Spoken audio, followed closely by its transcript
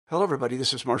Hello, everybody.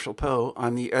 This is Marshall Poe.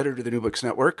 I'm the editor of the New Books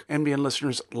Network. NBN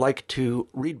listeners like to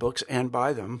read books and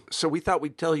buy them. So we thought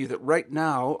we'd tell you that right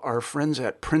now, our friends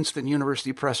at Princeton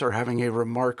University Press are having a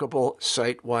remarkable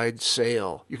site-wide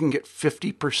sale. You can get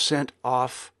 50%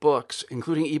 off books,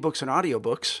 including ebooks and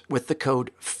audiobooks, with the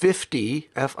code 50,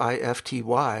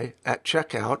 F-I-F-T-Y, at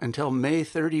checkout until May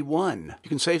 31. You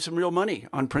can save some real money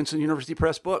on Princeton University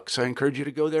Press books. I encourage you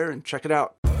to go there and check it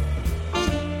out.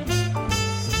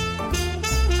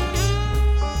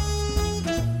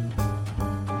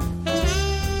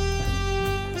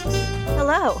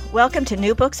 Hello, welcome to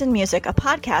New Books and Music, a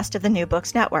podcast of the New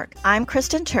Books Network. I'm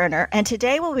Kristen Turner, and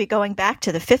today we'll be going back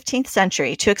to the 15th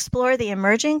century to explore the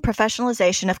emerging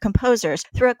professionalization of composers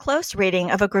through a close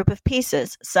reading of a group of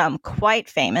pieces, some quite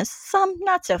famous, some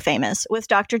not so famous, with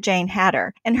Dr. Jane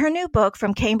Hatter. In her new book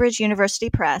from Cambridge University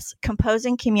Press,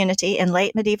 Composing Community in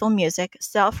Late Medieval Music,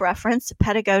 Self-Reference,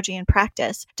 Pedagogy, and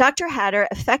Practice, Dr. Hatter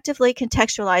effectively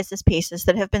contextualizes pieces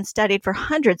that have been studied for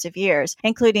hundreds of years,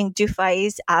 including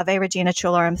Dufay's Ave Regina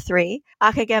Coelorum III,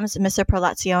 Akagem's Missa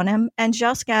Prolationem, and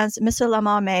Josquin's Missa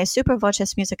L'Amame Super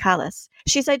Voces Musicalis.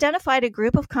 She's identified a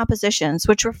group of compositions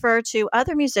which refer to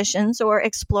other musicians or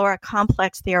explore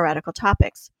complex theoretical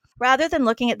topics. Rather than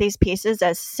looking at these pieces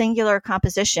as singular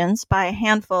compositions by a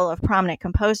handful of prominent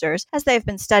composers, as they've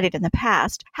been studied in the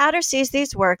past, Hatter sees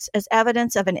these works as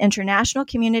evidence of an international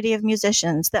community of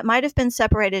musicians that might have been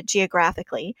separated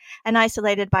geographically and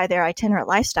isolated by their itinerant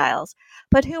lifestyles,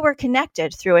 but who were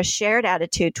connected through a shared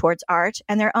attitude towards art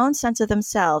and their own sense of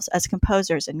themselves as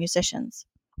composers and musicians.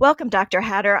 Welcome, Dr.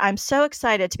 Hatter. I'm so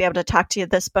excited to be able to talk to you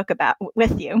this book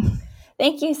with you.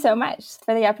 Thank you so much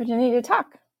for the opportunity to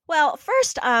talk. Well,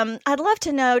 first, I'd love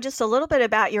to know just a little bit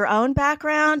about your own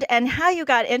background and how you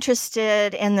got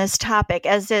interested in this topic.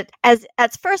 As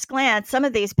at first glance, some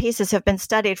of these pieces have been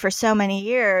studied for so many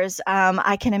years.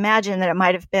 I can imagine that it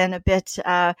might have been a bit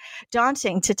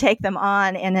daunting to take them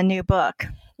on in a new book.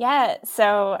 Yeah,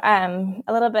 so a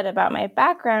little bit about my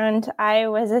background. I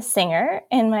was a singer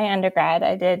in my undergrad.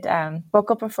 I did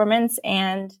vocal performance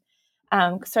and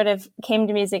sort of came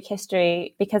to music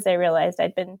history because I realized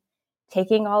I'd been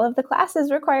taking all of the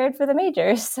classes required for the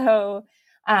major. So,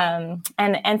 and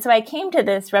so I came to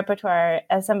this repertoire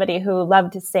as somebody who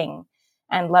loved to sing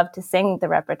and loved to sing the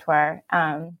repertoire.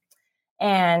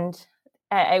 And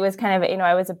I was kind of,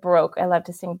 I was a Baroque. I loved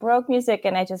to sing Baroque music,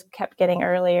 and I just kept getting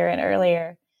earlier and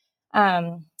earlier.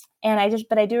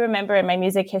 But I do remember in my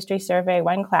music history survey,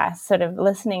 one class, sort of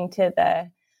listening to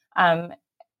the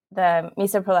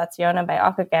Missa Prolationem by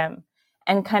Akagem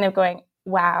and kind of going,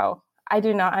 wow, I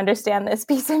do not understand this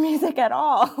piece of music at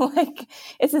all. Like,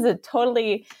 this is a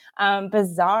totally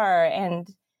bizarre and,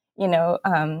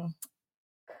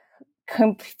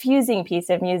 confusing piece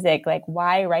of music. Like,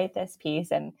 why write this piece?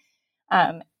 And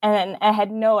then I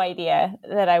had no idea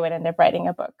that I would end up writing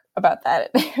a book about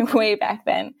that way back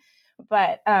then.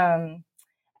 But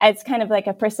it's kind of like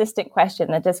a persistent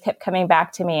question that just kept coming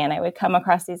back to me. And I would come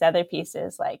across these other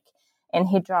pieces, like in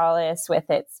Hydraulis with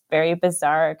its very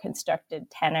bizarre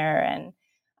constructed tenor,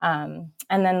 and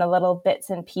then the little bits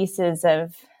and pieces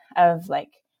of like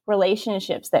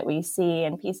relationships that we see,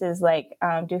 and pieces like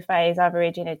Dufay's Ave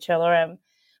Regina Coelorum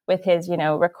with his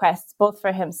requests both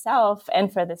for himself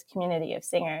and for this community of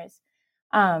singers.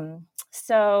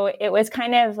 So it was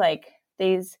kind of like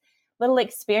these little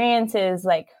experiences,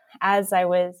 like as I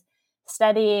was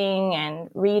studying and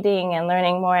reading and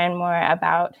learning more and more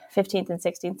about 15th and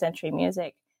 16th century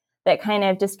music, that kind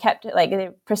of just kept like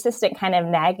the persistent kind of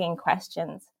nagging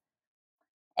questions.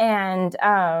 And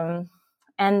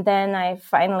then I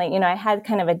finally, I had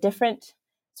kind of a different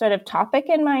sort of topic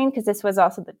in mind, because this was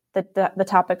also the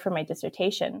topic for my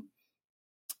dissertation.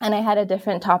 And I had a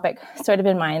different topic sort of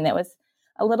in mind that was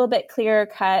a little bit clearer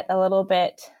cut, a little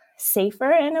bit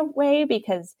safer in a way,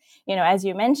 because, as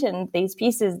you mentioned, these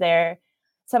pieces, they're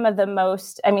some of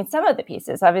the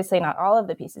pieces, obviously not all of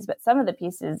the pieces, but some of the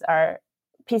pieces are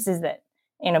pieces that,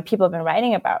 people have been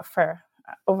writing about for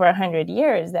over 100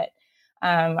 years that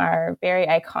are very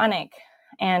iconic.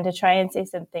 And to try and say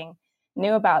something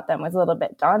new about them was a little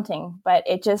bit daunting, but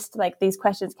it just like these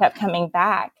questions kept coming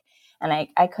back, and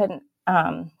I couldn't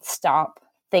stop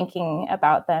thinking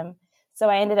about them. So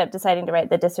I ended up deciding to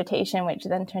write the dissertation, which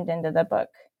then turned into the book,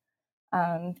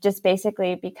 just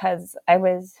basically because I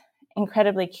was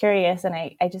incredibly curious, and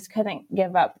I just couldn't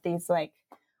give up these, like,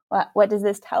 what does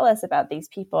this tell us about these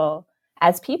people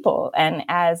and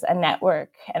as a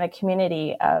network and a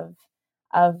community of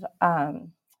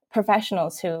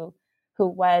professionals who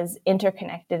was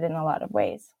interconnected in a lot of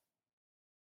ways.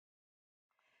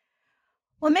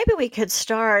 Well, maybe we could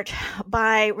start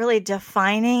by really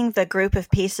defining the group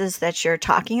of pieces that you're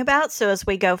talking about. So as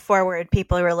we go forward,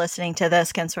 people who are listening to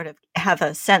this can sort of have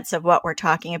a sense of what we're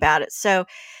talking about. So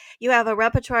you have a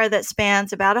repertoire that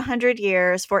spans about 100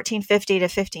 years, 1450 to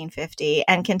 1550,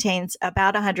 and contains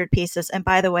about 100 pieces. And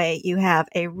by the way, you have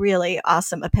a really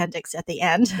awesome appendix at the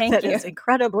end that is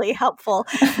incredibly helpful.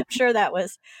 I'm sure that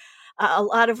was a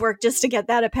lot of work just to get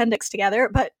that appendix together.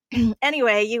 But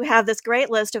anyway, you have this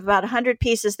great list of about 100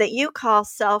 pieces that you call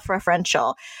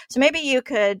self-referential. So maybe you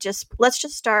could let's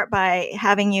just start by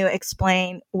having you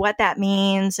explain what that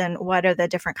means and what are the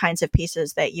different kinds of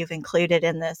pieces that you've included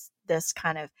in this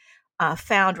kind of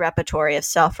found repertory of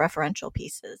self-referential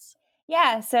pieces.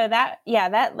 Yeah, so that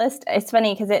list, it's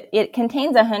funny because it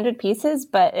contains 100 pieces,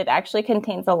 but it actually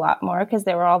contains a lot more because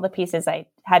there were all the pieces I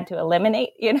had to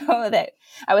eliminate, that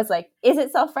I was like, is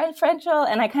it self-referential?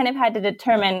 And I kind of had to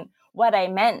determine what I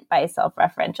meant by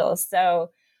self-referential.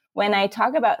 So when I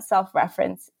talk about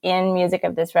self-reference in music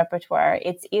of this repertoire,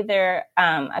 it's either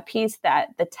a piece that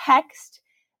the text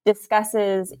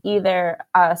discusses either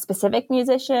a specific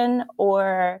musician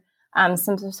or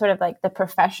some sort of like the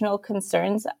professional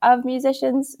concerns of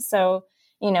musicians. So,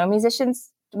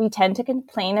 musicians, we tend to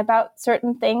complain about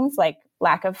certain things like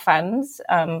lack of funds,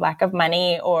 lack of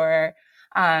money, or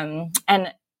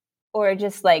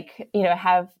just like,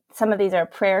 have some of these are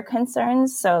prayer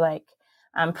concerns. So like,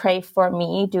 Pray for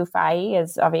Me, Du Fai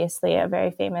is obviously a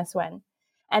very famous one.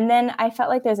 And then I felt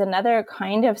like there's another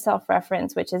kind of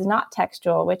self-reference, which is not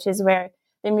textual, which is where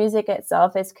the music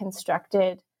itself is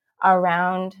constructed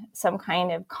around some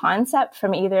kind of concept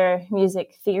from either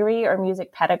music theory or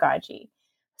music pedagogy.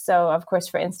 So, of course,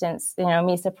 for instance,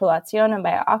 Missa Prolazione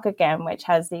by Ockeghem, which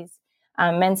has these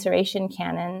mensuration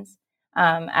canons,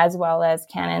 as well as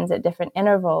canons at different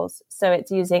intervals. So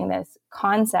it's using this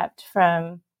concept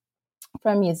from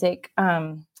music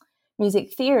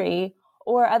theory,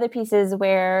 or other pieces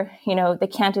where, the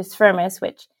cantus firmus,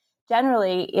 which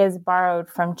generally is borrowed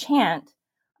from chant,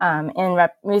 in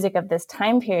music of this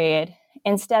time period,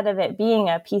 instead of it being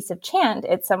a piece of chant,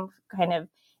 it's some kind of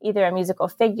either a musical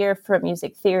figure for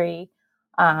music theory,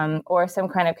 or some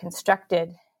kind of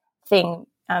constructed thing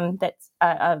that's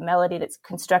a melody that's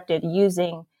constructed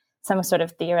using some sort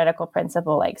of theoretical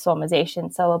principle like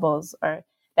solmization, syllables, or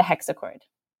the hexachord.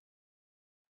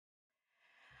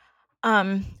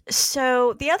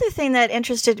 So the other thing that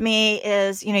interested me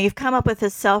is, you've come up with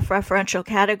this self-referential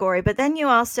category, but then you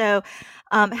also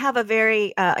have a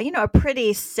very, a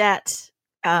pretty set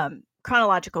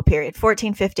chronological period,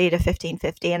 1450 to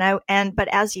 1550. But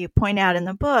as you point out in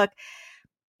the book,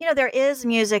 there is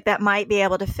music that might be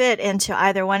able to fit into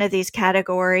either one of these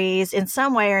categories in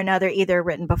some way or another, either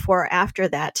written before or after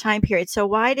that time period. So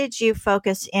why did you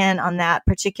focus in on that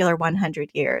particular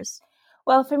 100 years?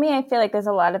 Well, for me, I feel like there's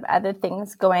a lot of other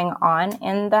things going on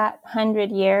in that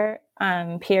 100-year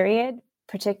period,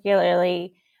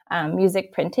 particularly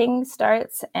music printing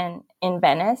starts in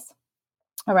Venice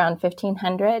around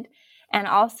 1500. And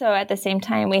also at the same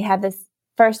time, we have this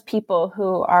first people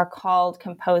who are called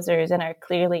composers and are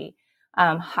clearly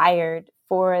hired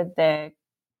for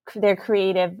their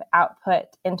creative output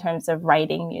in terms of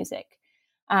writing music.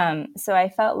 So I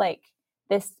felt like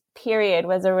this period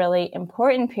was a really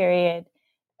important period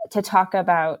to talk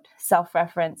about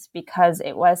self-reference because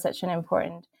it was such an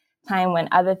important time when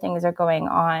other things are going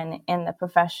on in the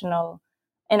professional,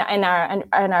 in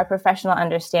our professional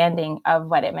understanding of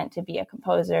what it meant to be a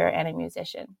composer and a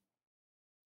musician.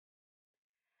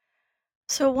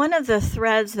 So one of the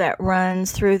threads that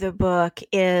runs through the book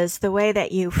is the way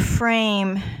that you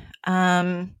frame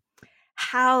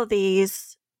how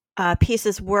these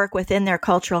pieces work within their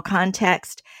cultural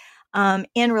context.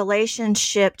 In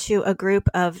relationship to a group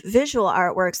of visual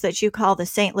artworks that you call the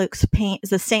St. Luke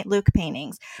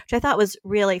paintings, which I thought was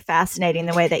really fascinating,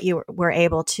 the way that you were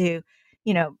able to,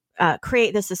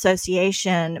 create this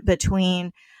association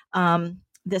between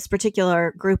this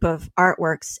particular group of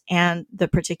artworks and the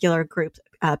particular group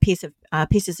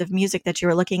pieces of music that you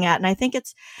were looking at. And I think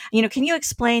it's, can you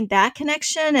explain that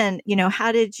connection and,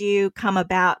 how did you come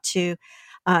about to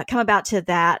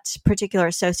that particular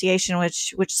association,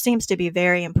 which seems to be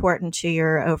very important to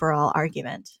your overall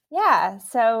argument? Yeah.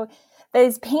 So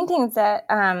those paintings that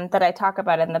I talk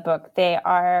about in the book, they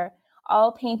are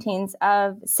all paintings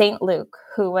of St. Luke,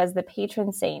 who was the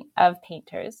patron saint of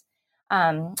painters.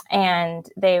 And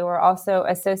they were also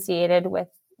associated with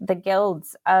the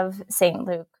guilds of St.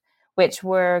 Luke, which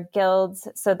were guilds.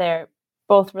 So they're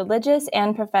both religious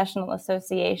and professional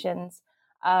associations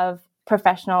of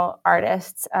professional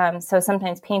artists. So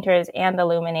sometimes painters and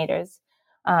illuminators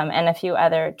and a few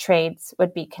other trades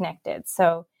would be connected.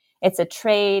 So it's a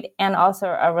trade and also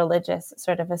a religious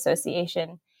sort of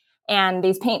association. And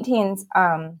these paintings,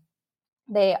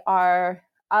 they are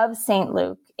of St.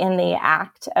 Luke in the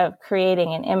act of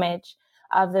creating an image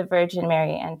of the Virgin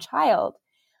Mary and child.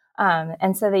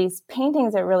 And so these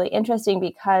paintings are really interesting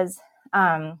because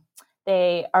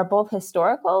they are both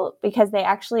historical, because they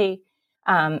actually,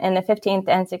 in the 15th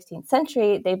and 16th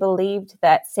century, they believed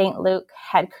that St. Luke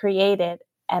had created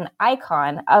an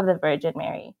icon of the Virgin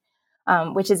Mary,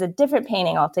 which is a different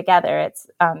painting altogether. It's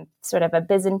sort of a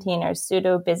Byzantine or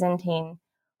pseudo-Byzantine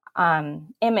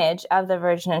image of the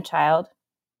Virgin and Child.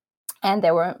 And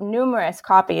there were numerous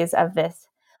copies of this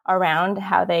around.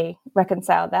 How they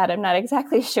reconciled that, I'm not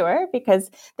exactly sure,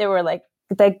 because there were like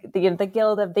the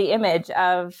Guild of the Image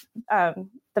of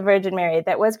the Virgin Mary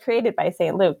that was created by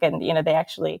St. Luke. And, they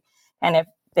actually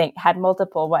they had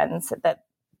multiple ones that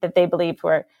they believed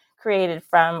were created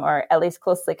from, or at least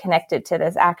closely connected to,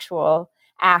 this actual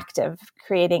act of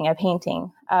creating a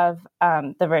painting of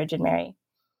the Virgin Mary.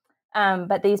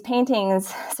 But these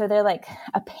paintings, so they're like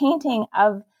a painting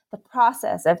of the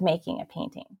process of making a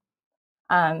painting.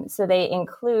 So they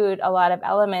include a lot of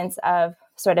elements of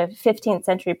sort of 15th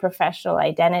century professional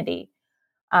identity,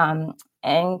 and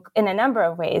in a number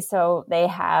of ways. So they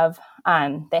have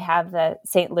the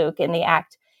St. Luke in the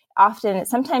act.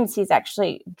 Sometimes he's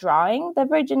actually drawing the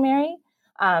Virgin Mary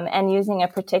and using a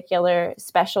particular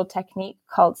special technique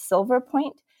called silver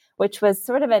point, which was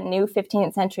sort of a new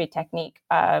 15th century technique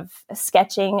of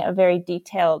sketching a very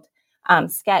detailed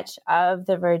sketch of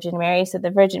the Virgin Mary. So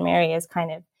the Virgin Mary is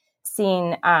kind of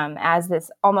seen as this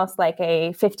almost like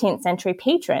a 15th century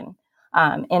patron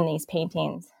in these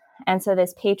paintings. And so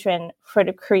this patron for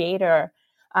the creator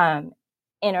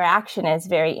interaction is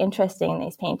very interesting in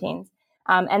these paintings.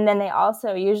 And then they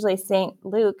also, usually St.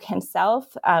 Luke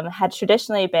himself had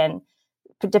traditionally been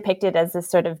depicted as this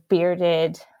sort of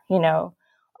bearded,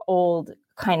 old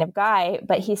kind of guy,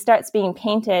 but he starts being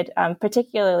painted,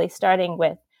 particularly starting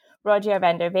with Rogier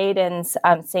van der Weyden's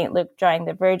St. Luke drawing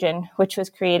the Virgin, which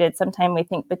was created sometime, we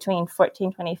think, between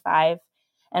 1425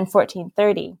 and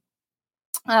 1430.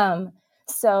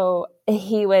 So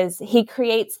he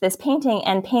creates this painting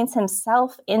and paints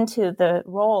himself into the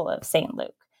role of St.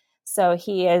 Luke. So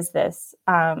he is this,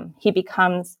 he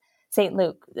becomes St.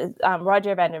 Luke.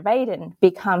 Rogier van der Weyden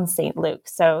becomes St. Luke.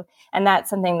 So, and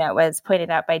that's something that was pointed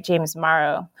out by James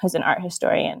Morrow, who's an art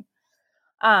historian.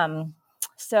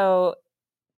 So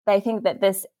I think that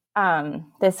this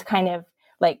kind of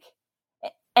like,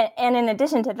 and in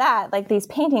addition to that, like these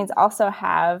paintings also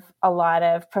have a lot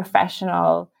of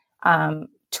professional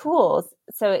tools.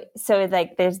 So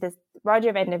like there's this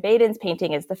Rogier van der Weyden's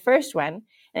painting is the first one,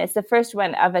 and it's the first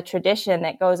one of a tradition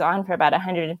that goes on for about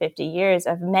 150 years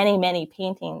of many, many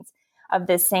paintings of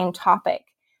this same topic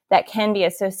that can be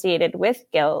associated with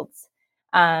guilds.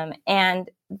 And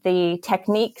the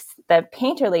techniques, the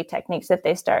painterly techniques that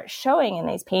they start showing in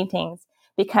these paintings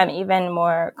become even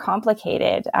more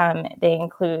complicated. They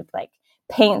include like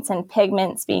paints and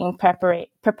pigments being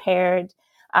prepared.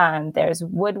 There's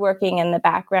woodworking in the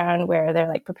background where they're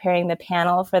like preparing the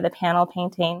panel for the panel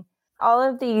painting. All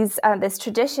of these, this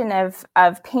tradition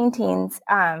of paintings,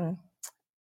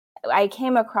 I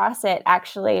came across it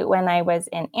actually when I was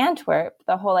in Antwerp,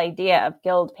 the whole idea of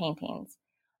guild paintings.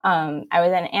 I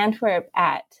was in Antwerp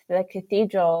at the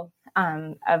Cathedral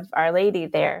of Our Lady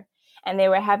there, and they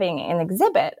were having an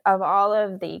exhibit of all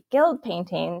of the guild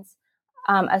paintings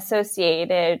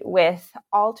associated with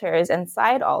altars and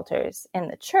side altars in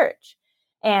the church.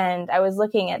 And I was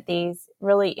looking at these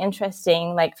really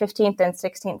interesting, like 15th and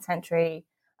 16th century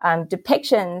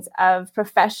depictions of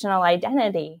professional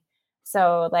identity.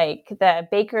 So like the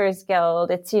Bakers Guild,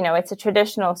 it's a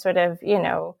traditional sort of,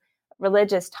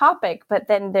 religious topic, but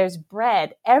then there's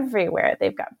bread everywhere.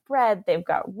 They've got bread, they've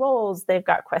got rolls, they've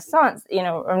got croissants,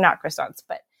 or not croissants,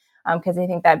 but because I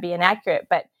think that'd be inaccurate,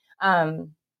 but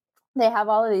they have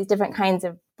all of these different kinds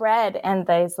of bread, and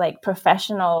these like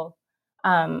professional,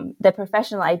 the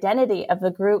professional identity of the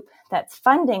group that's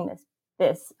funding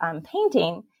this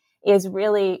painting is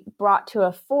really brought to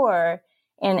a fore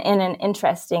in an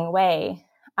interesting way.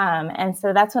 And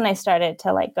so that's when I started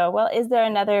to like go, well, is there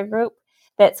another group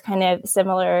that's kind of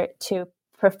similar to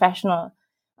professional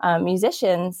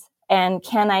musicians? And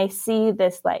can I see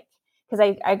this, like, because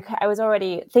I was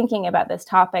already thinking about this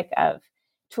topic of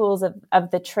tools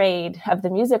of the trade, of the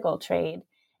musical trade.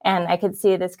 And I could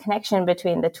see this connection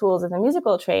between the tools of the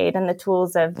musical trade and the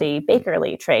tools of the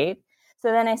bakerly trade.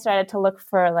 So then I started to look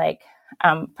for like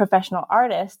professional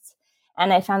artists.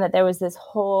 And I found that there was this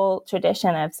whole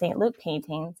tradition of St. Luke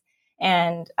paintings.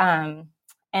 And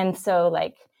so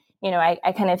like,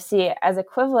 I kind of see it as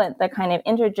equivalent, the kind of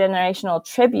intergenerational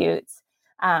tributes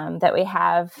that we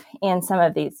have in some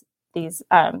of these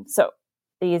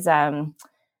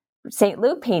St.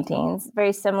 Luke paintings,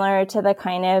 very similar to the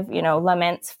kind of,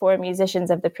 laments for musicians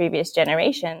of the previous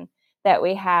generation that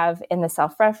we have in the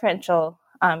self-referential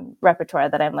repertoire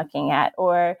that I'm looking at,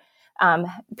 or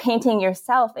painting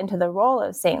yourself into the role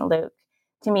of St. Luke,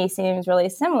 to me seems really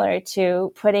similar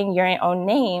to putting your own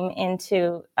name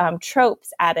into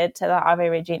tropes added to the Ave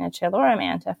Regina Caelorum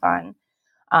antiphon,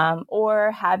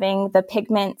 or having the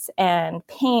pigments and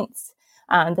paints,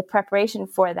 the preparation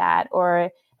for that, or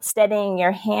steadying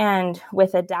your hand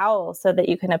with a dowel so that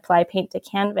you can apply paint to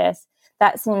canvas.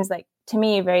 That seems like, to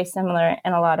me, very similar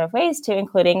in a lot of ways to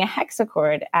including a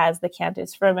hexachord as the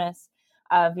cantus firmus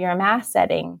of your Mass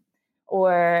setting,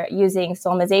 or using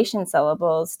solmization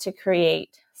syllables to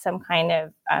create some kind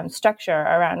of structure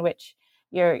around which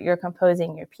you're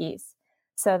composing your piece.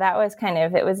 So that was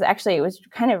it was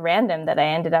kind of random that I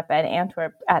ended up at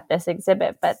Antwerp at this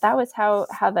exhibit, but that was how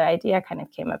the idea kind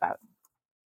of came about.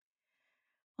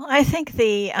 Well, I think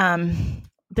the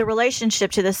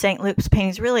relationship to the St. Luke's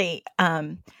paintings really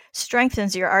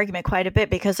strengthens your argument quite a bit,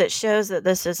 because it shows that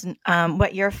this is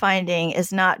what you're finding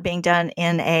is not being done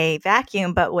in a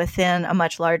vacuum, but within a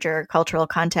much larger cultural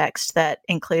context that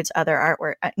includes other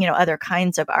artwork, other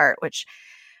kinds of art, which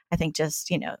I think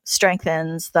just,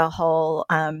 strengthens the whole,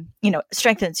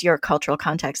 strengthens your cultural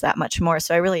context that much more.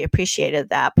 So I really appreciated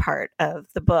that part of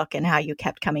the book and how you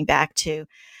kept coming back to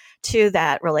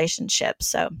that relationship.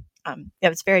 So it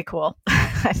was very cool,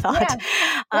 I thought.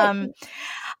 Yeah.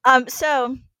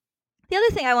 So the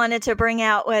other thing I wanted to bring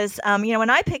out was, when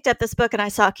I picked up this book and I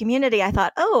saw community, I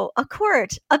thought, oh, a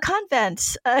court, a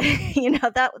convent,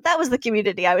 that was the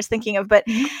community I was thinking of. But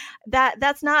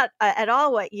that's not at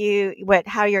all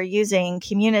how you're using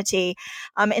community.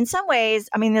 In some ways,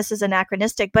 I mean, this is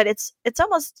anachronistic, but it's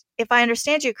almost, if I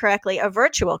understand you correctly, a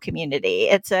virtual community.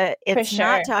 It's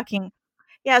not talking.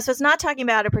 Yeah, so it's not talking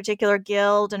about a particular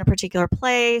guild in a particular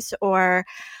place, or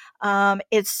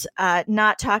it's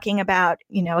not talking about,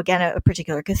 again, a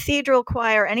particular cathedral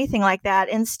choir or anything like that.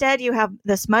 Instead, you have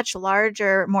this much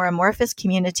larger, more amorphous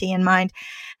community in mind.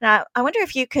 Now, I wonder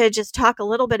if you could just talk a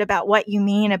little bit about what you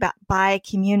mean by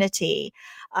community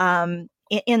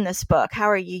in this book. How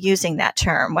are you using that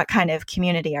term? What kind of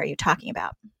community are you talking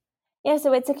about? Yeah,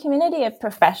 so it's a community of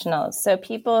professionals. So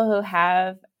people who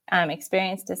have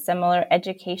experienced a similar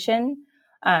education.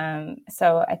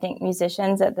 So I think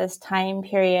musicians at this time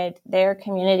period, their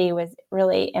community was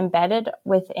really embedded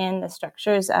within the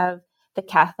structures of the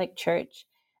Catholic Church,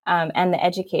 and the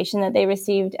education that they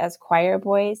received as choir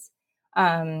boys,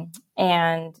 and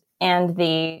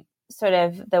the sort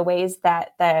of the ways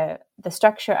that the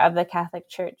structure of the Catholic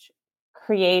Church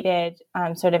created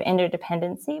sort of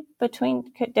interdependency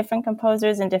between different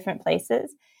composers in different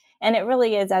places. And it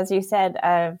really is, as you said,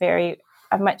 a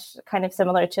much kind of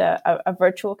similar to a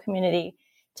virtual community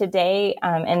today,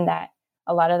 in that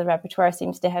a lot of the repertoire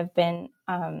seems to have been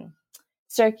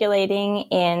circulating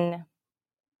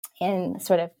in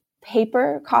sort of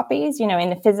paper copies, in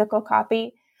the physical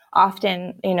copy,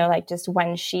 often, like just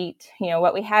one sheet.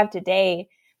 What we have today,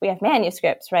 we have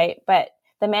manuscripts, right? But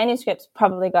the manuscripts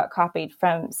probably got copied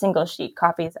from single sheet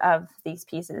copies of these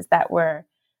pieces that were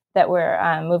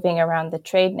moving around the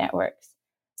trade networks.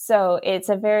 So it's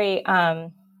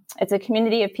it's a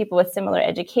community of people with similar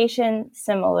education,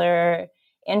 similar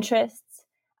interests,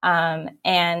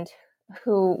 and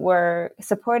who were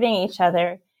supporting each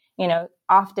other.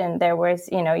 Often there was,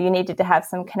 you needed to have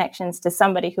some connections to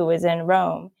somebody who was in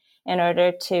Rome in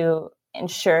order to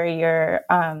ensure your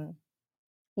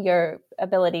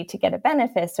ability to get a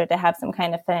benefice or to have some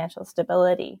kind of financial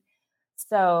stability.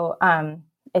 So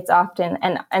it's often,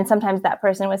 and sometimes that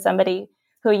person was somebody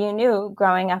who you knew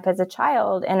growing up as a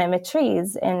child in a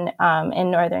matriz in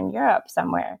Northern Europe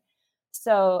somewhere.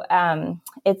 So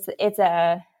it's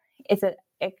a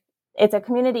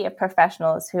community of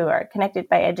professionals who are connected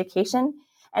by education,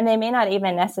 and they may not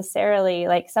even necessarily,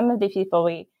 like some of the people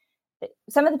we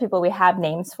have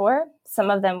names for. Some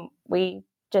of them we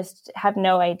just have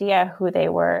no idea who they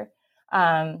were,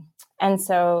 and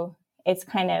so it's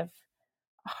kind of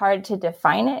hard to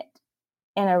define it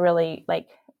in a really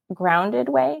grounded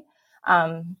way.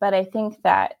 But I think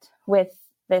that with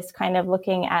this kind of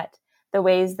looking at the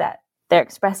ways that they're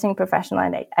expressing professional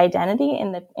identity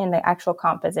in the actual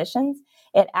compositions,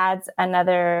 it adds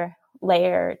another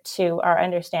layer to our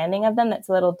understanding of them that's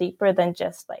a little deeper than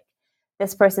just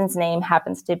this person's name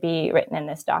happens to be written in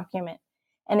this document.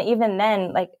 And even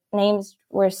then, names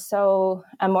were so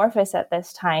amorphous at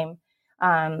this time.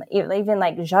 Even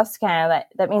like Josquin,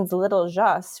 that means little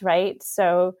Jos, right?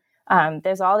 So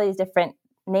there's all these different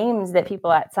names that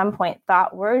people at some point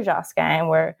thought were Josquin, and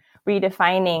were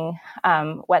redefining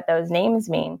what those names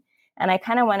mean. And I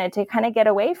kind of wanted to kind of get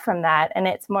away from that. And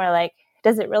it's more like,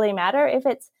 does it really matter if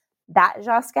it's that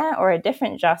Josquin or a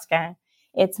different Josquin?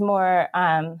 It's more,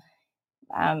 I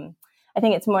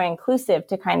think it's more inclusive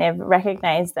to kind of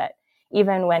recognize that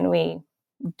even when we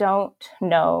don't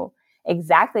know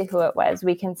exactly who it was,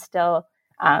 we can still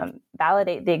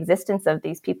validate the existence of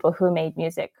these people who made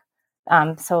music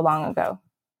so long ago.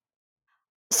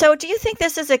 So do you think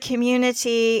this is a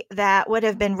community that would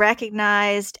have been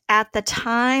recognized at the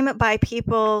time by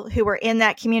people who were in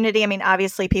that community? I mean,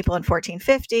 obviously people in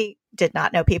 1450 did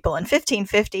not know people in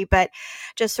 1550, but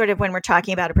just sort of when we're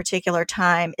talking about a particular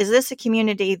time, is this a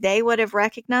community they would have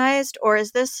recognized, or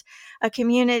is this a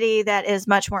community that is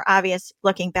much more obvious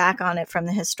looking back on it from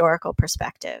the historical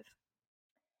perspective?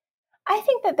 I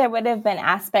think that there would have been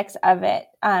aspects of it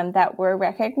that were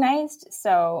recognized.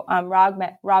 So Rob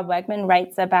Wegman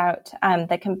writes about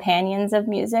the companions of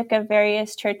music of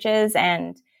various churches,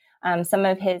 and some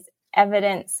of his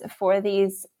evidence for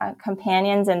these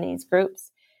companions and these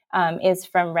groups is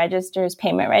from registers,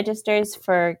 payment registers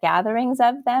for gatherings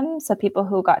of them. So people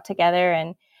who got together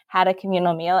and had a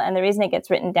communal meal. And the reason it gets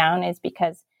written down is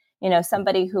because,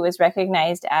 somebody who is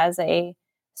recognized as a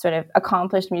sort of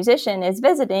accomplished musician is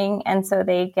visiting, and so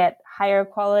they get higher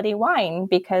quality wine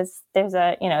because there's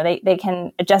they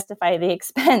can justify the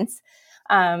expense.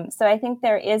 So I think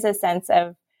there is a sense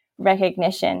of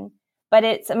recognition, but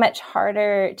it's much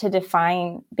harder to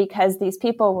define because these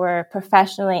people were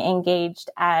professionally engaged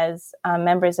as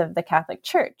members of the Catholic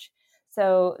Church.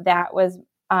 So that was,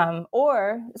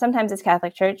 or sometimes as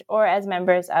Catholic Church, or as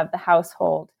members of the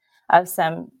household of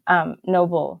some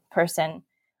noble person.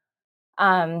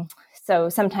 So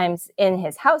sometimes in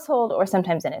his household, or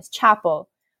sometimes in his chapel,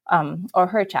 or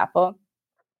her chapel.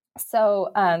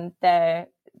 So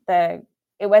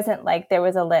it wasn't like there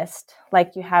was a list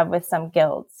like you have with some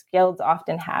guilds. Guilds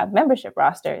often have membership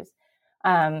rosters.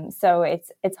 So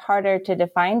it's harder to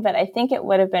define, but I think it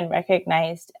would have been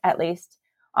recognized at least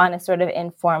on a sort of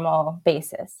informal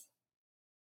basis.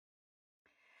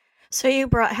 So you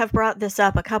have brought this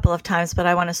up a couple of times, but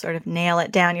I want to sort of nail it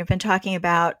down. You've been talking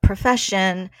about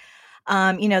profession,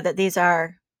 that these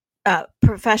are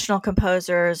professional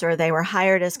composers, or they were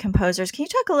hired as composers. Can you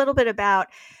talk a little bit about,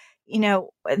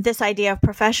 this idea of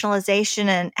professionalization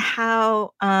and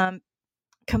how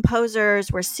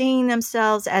composers were seeing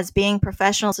themselves as being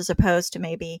professionals, as opposed to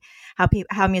maybe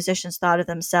how musicians thought of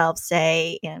themselves,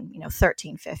 say in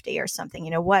 1350 or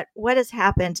something? What has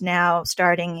happened now,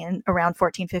 starting in around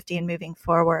 1450 and moving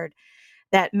forward,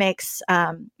 that makes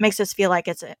us feel like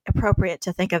it's appropriate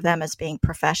to think of them as being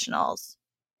professionals?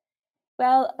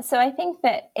 Well, so I think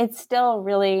that it's still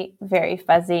really very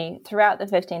fuzzy throughout the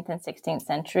 15th and 16th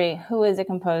century who is a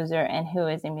composer and who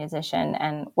is a musician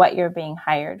and what you're being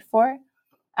hired for.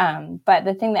 But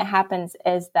the thing that happens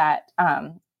is that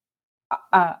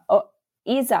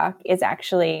Isaac is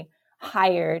actually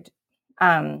hired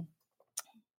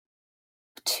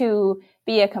to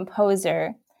be a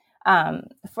composer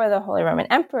for the Holy Roman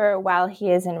Emperor while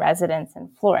he is in residence in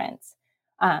Florence.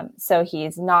 So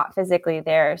he's not physically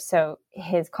there. So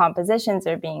his compositions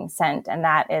are being sent, and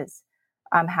that is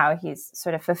how he's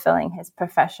sort of fulfilling his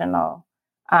professional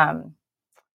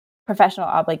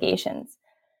obligations.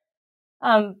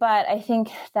 But I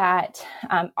think that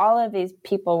all of these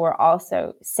people were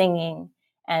also singing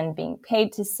and being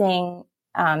paid to sing.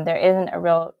 There isn't a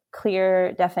real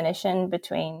clear definition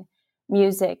between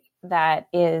music that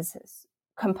is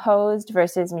composed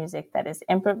versus music that is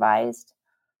improvised.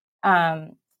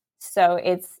 So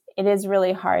it is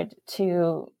really hard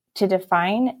to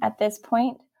define at this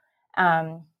point.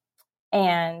 And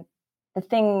the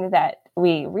thing that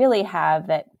we really have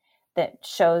that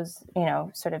shows,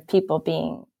 sort of people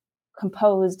being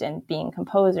composed and being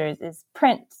composers is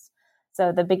prints.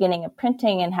 So the beginning of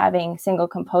printing and having single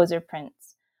composer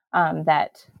prints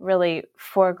that really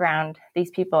foreground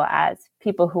these people as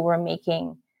people who were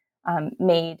making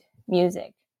made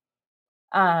music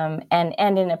and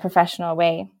in a professional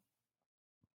way.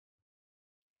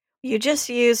 You just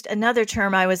used another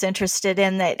term I was interested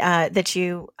in that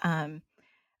you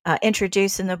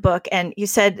introduced in the book, and you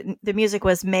said the music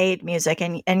was made music,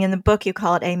 and in the book you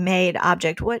call it a made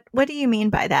object. What do you mean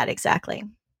by that exactly?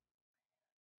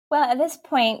 Well, at this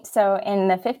point, so in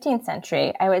the 15th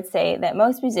century, I would say that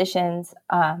most musicians,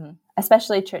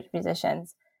 especially church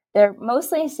musicians, they're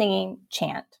mostly singing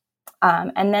chant.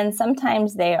 And then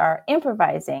sometimes they are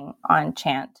improvising on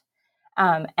chant.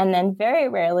 And then very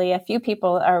rarely, a few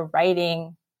people are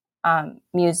writing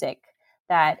music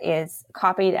that is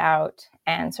copied out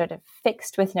and sort of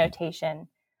fixed with notation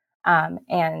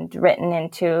and written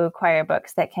into choir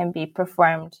books that can be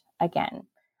performed again.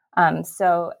 And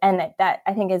that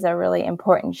I think is a really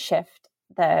important shift.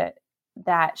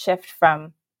 That shift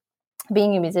from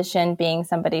being a musician, being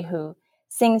somebody who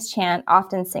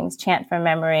often sings chant from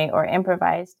memory or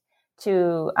improvised,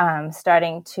 to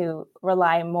starting to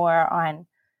rely more on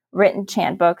written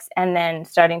chant books, and then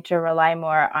starting to rely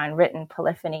more on written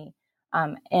polyphony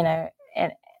to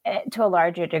a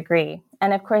larger degree.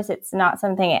 And of course, it's not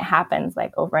something that happens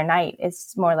like overnight.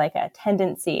 It's more like a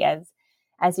tendency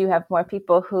as you have more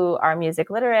people who are music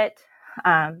literate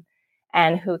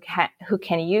and who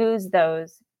can use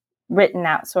those written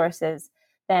out sources,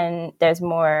 then there's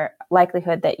more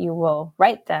likelihood that you will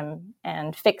write them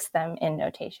and fix them in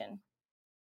notation.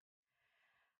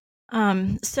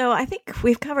 So I think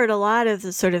we've covered a lot of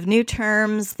the sort of new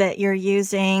terms that you're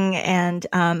using and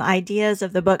ideas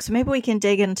of the book. So maybe we can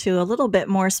dig into a little bit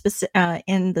more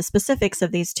in the specifics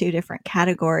of these two different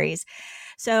categories.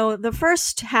 So the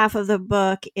first half of the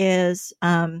book is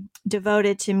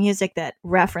devoted to music that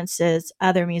references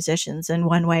other musicians in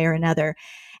one way or another.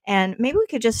 And maybe we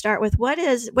could just start with what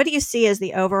do you see as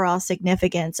the overall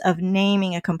significance of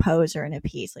naming a composer in a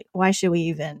piece? Like, why should we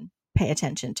even pay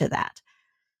attention to that?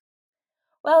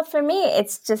 Well, for me,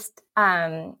 it's just,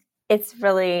 it's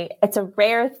a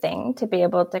rare thing to be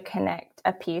able to connect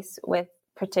a piece with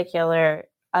particular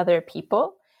other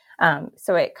people.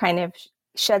 So it kind of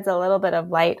sheds a little bit of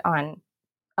light on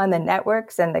the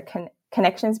networks and the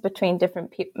connections between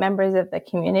different members of the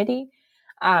community.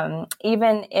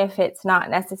 Even if it's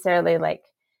not necessarily like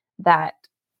that,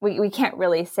 we can't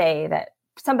really say that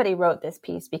somebody wrote this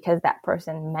piece because that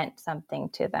person meant something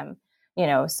to them.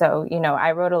 So,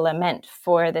 I wrote a lament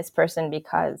for this person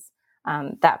because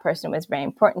that person was very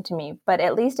important to me. But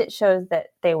at least it shows that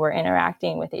they were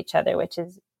interacting with each other, which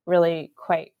is really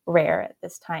quite rare at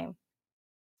this time.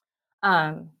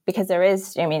 Because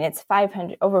it's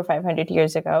over 500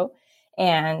 years ago.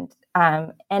 And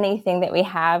anything that we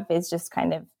have is just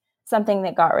kind of something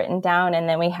that got written down, and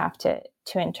then we have to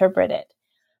interpret it.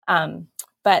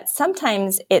 But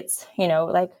sometimes it's,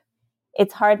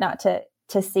 it's hard not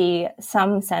to see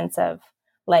some sense of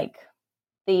like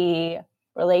the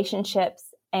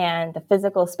relationships and the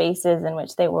physical spaces in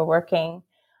which they were working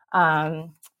and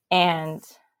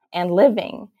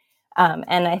living.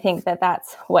 And I think that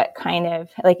that's what kind of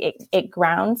like it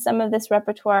grounds some of this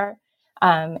repertoire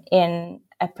in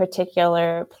a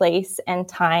particular place and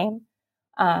time.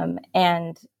 And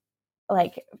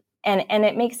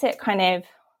it makes it kind of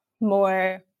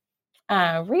more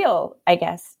real, I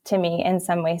guess, to me in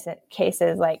some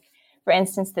cases, like, for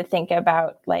instance, to think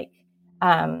about like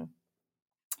the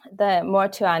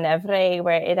Mortuo a Nevers,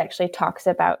 where it actually talks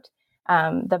about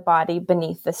the body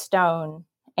beneath the stone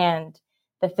and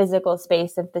the physical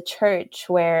space of the church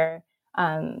where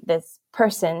this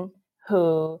person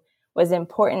who was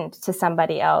important to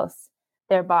somebody else,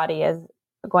 their body is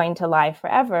going to lie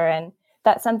forever. And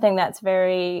that's something that's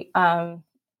very,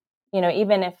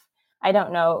 even if I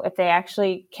don't know if they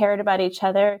actually cared about each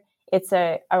other, it's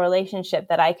a relationship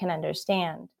that I can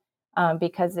understand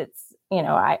because it's,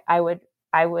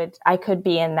 I could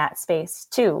be in that space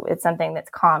too. It's something that's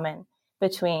common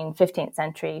between 15th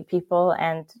century people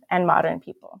and modern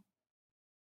people.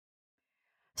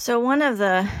 So one of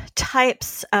the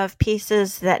types of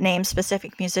pieces that name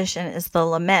specific musician is the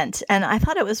lament. And I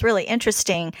thought it was really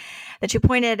interesting that you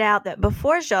pointed out that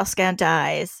before Josquin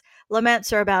dies,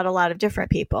 laments are about a lot of different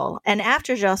people. And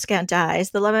after Josquin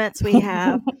dies, the laments we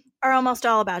have are almost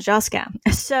all about Josquin.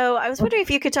 So I was wondering if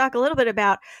you could talk a little bit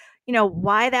about,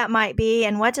 why that might be,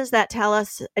 and what does that tell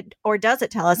us, or does it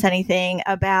tell us anything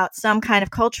about some kind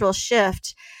of cultural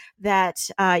shift that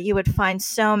you would find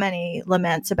so many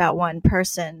laments about one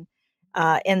person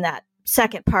in that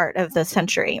second part of the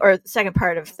century, or second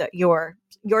part of your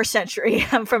century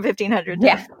from 1500 to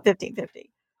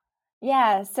 1550.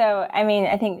 Yeah. So,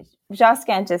 I think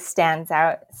Josquin just stands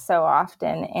out so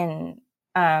often in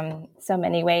so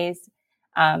many ways.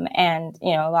 And,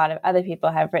 a lot of other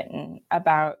people have written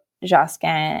about Josquin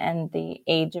and the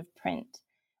age of print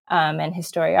and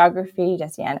historiography,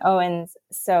 Jesse Ann Owens.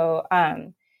 So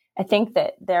I think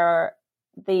that the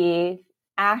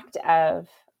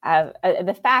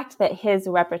fact that his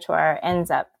repertoire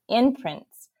ends up in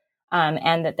prints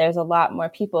and that there's a lot more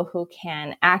people who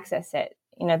can access it,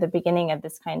 the beginning of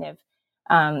this kind of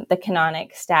the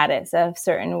canonic status of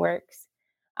certain works.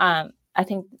 I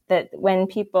think that when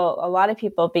a lot of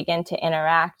people begin to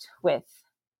interact with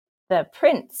the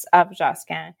prints of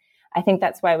Josquin, I think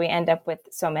that's why we end up with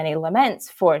so many laments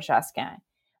for Josquin.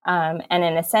 And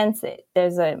in a sense,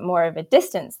 there's a more of a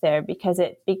distance there, because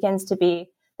it begins to be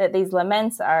that these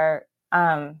laments are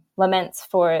laments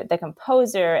for the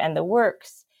composer and the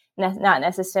works, not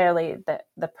necessarily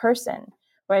the person.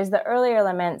 Whereas the earlier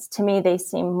laments, to me, they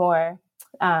seem more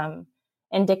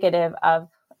indicative of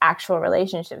actual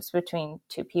relationships between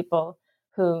two people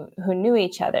who knew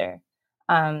each other.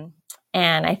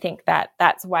 And I think that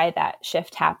that's why that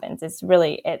shift happens. It's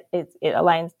really, it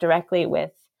aligns directly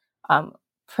with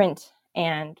print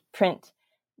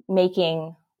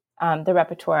making the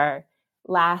repertoire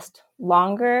last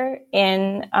longer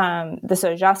in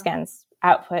so Josquin's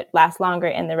output last longer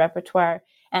in the repertoire,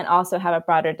 and also have a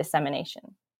broader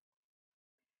dissemination.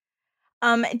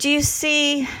 Do you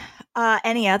see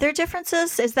any other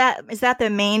differences? Is that the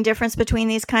main difference between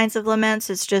these kinds of laments?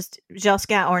 It's just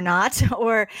Josquin or not?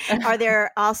 Or are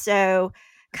there also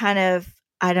kind of,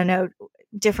 I don't know,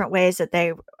 different ways that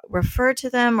they refer to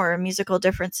them, or musical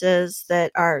differences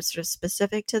that are sort of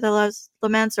specific to the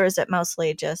laments? Or is it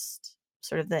mostly just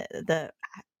sort of the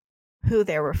who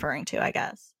they're referring to, I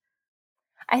guess?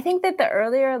 I think that the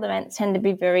earlier laments tend to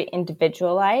be very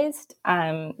individualized.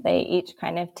 They each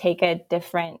kind of take a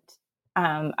different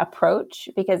approach,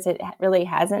 because it really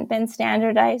hasn't been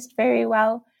standardized very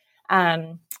well.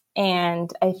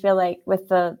 And I feel like with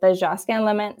the Josquin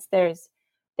laments, there's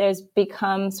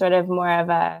become sort of more of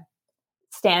a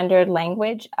standard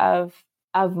language of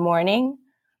mourning,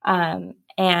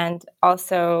 and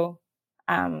also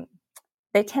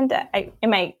they tend to.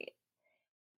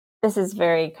 This is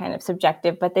very kind of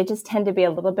subjective, but they just tend to be a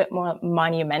little bit more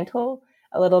monumental,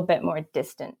 a little bit more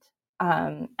distant,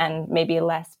 and maybe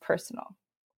less personal.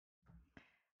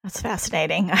 That's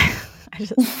fascinating.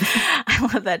 I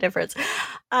love that difference.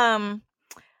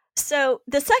 So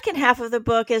the second half of the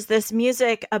book is this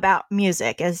music about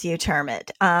music, as you term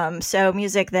it. So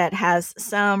music that has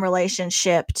some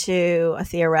relationship to a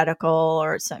theoretical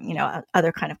or some,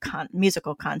 other kind of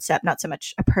musical concept, not so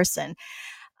much a person.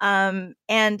 So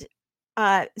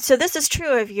this is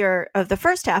true of the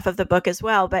first half of the book as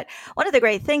well. But one of the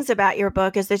great things about your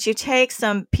book is that you take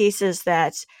some pieces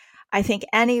that I think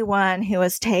anyone who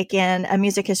has taken a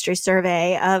music history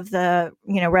survey of the,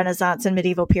 Renaissance and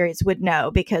medieval periods would know,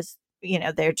 because,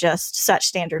 they're just such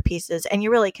standard pieces, and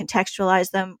you really contextualize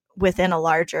them within a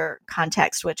larger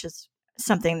context, which is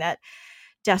something that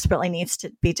desperately needs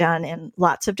to be done in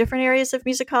lots of different areas of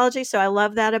musicology. So I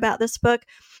love that about this book.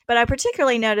 But I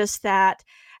particularly noticed that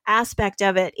aspect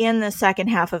of it in the second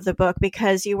half of the book,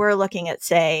 because you were looking at,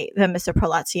 say, the Missa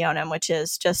Prolationem, which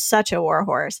is just such a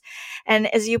warhorse. And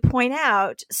as you point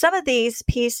out, some of these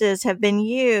pieces have been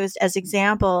used as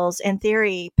examples in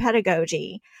theory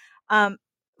pedagogy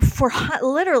for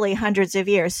literally hundreds of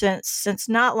years, since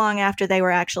not long after they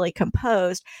were actually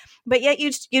composed. But yet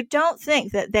you don't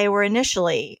think that they were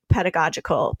initially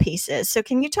pedagogical pieces. So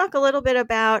can you talk a little bit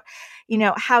about,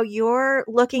 how you're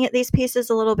looking at these pieces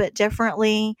a little bit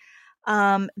differently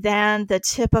than the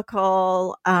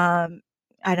typical,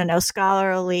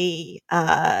 scholarly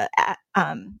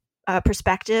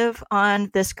perspective on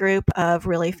this group of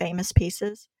really famous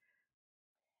pieces?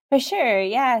 For sure.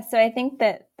 Yeah. So I think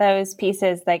that those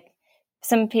pieces, like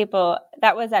some people,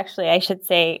 that was actually, I should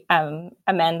say,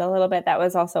 amend a little bit. That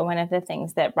was also one of the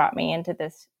things that brought me into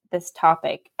this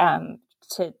topic,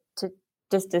 to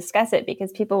just discuss it,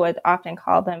 because people would often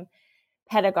call them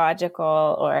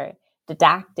pedagogical or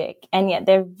didactic. And yet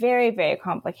they're very, very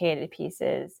complicated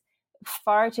pieces,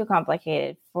 far too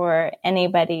complicated for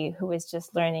anybody who is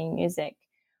just learning music.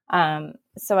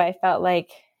 So I felt like,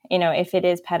 if it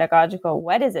is pedagogical,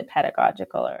 what is it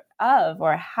pedagogical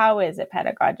or how is it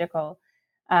pedagogical?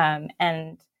 And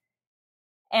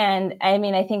I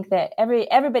mean, I think that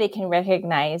everybody can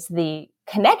recognize the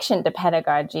connection to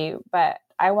pedagogy, but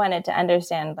I wanted to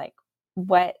understand, like,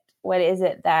 what is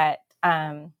it that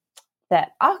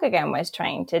that Ockeghem was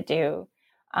trying to do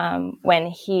when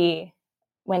he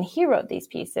wrote these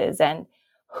pieces, and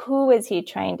who is he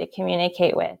trying to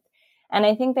communicate with? And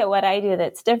I think that what I do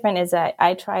that's different is that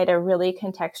I try to really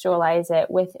contextualize it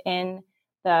within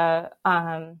the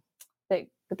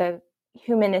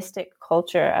humanistic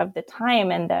culture of the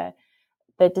time, and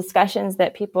the discussions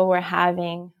that people were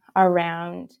having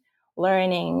around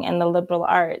learning and the liberal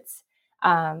arts,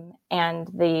 and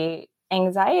the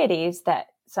anxieties that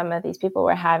some of these people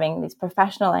were having, these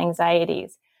professional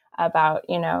anxieties about,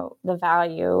 the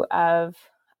value of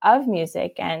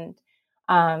music. And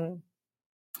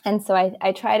so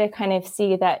I try to kind of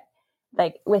see that,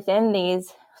 like, within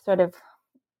these sort of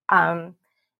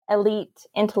elite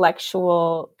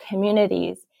intellectual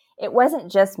communities, it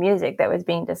wasn't just music that was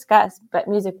being discussed, but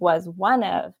music was one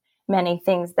of many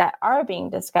things that are being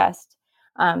discussed.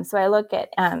 So I look at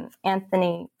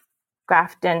Anthony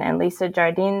Grafton and Lisa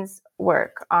Jardine's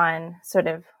work on sort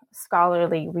of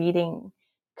scholarly reading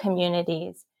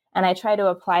communities. And I try to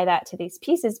apply that to these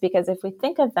pieces, because if we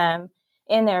think of them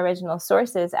in their original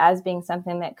sources as being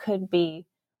something that could be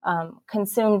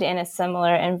consumed in a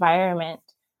similar environment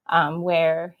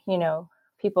where,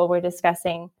 people were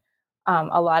discussing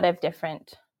a lot of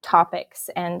different topics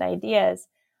and ideas,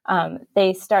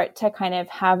 they start to kind of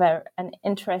have an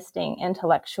interesting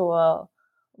intellectual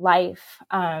life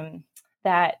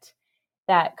that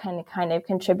kind of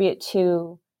contribute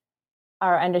to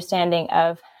our understanding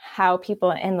of how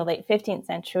people in the late 15th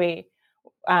century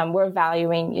were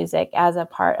valuing music as a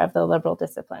part of the liberal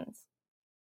disciplines.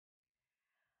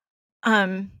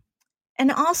 And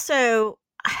also,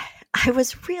 I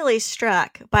was really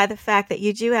struck by the fact that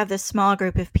you do have this small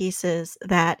group of pieces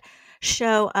that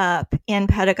show up in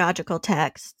pedagogical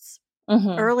texts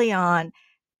early on.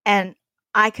 And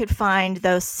I could find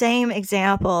those same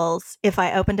examples if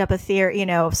I opened up a theory,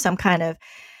 of some kind of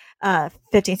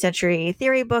 15th century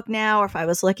theory book now, or if I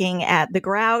was looking at the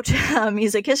Grout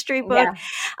music history book.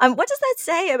 Yeah. What does that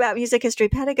say about music history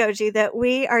pedagogy, that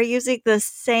we are using the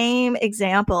same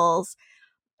examples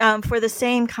for the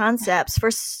same concepts for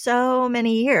so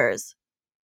many years?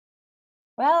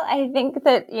 Well, I think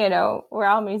that, we're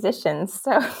all musicians,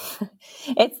 so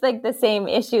it's like the same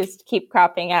issues keep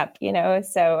cropping up,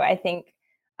 so I think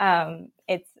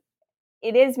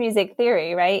it is music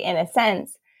theory, right, in a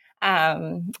sense.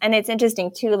 And it's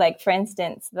interesting too, like, for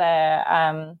instance,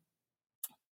 the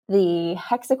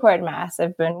hexachord mass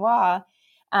of Benoit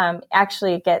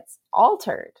actually gets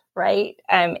altered, right,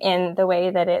 in the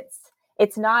way that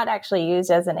it's not actually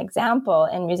used as an example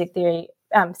in music theory,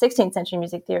 16th century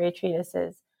music theory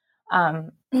treatises.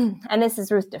 And this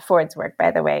is Ruth DeFord's work, by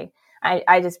the way.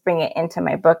 I just bring it into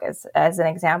my book as an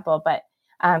example, but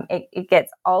it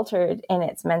gets altered in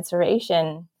its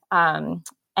mensuration, and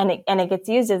it gets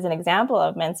used as an example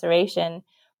of mensuration,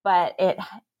 but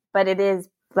it is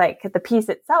like the piece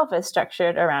itself is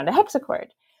structured around a hexachord.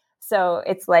 So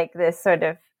it's like this sort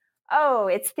of, oh,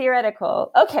 it's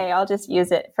theoretical. Okay, I'll just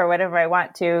use it for whatever I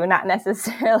want to, not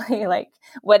necessarily like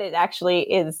what it actually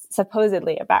is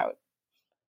supposedly about.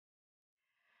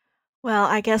 Well,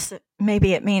 I guess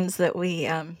maybe it means that we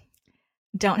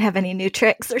don't have any new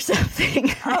tricks or something.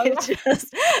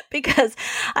 Just because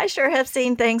I sure have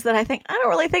seen things that I think, I don't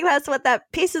really think that's what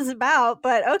that piece is about,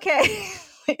 but okay.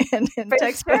 In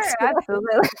textbooks, sure,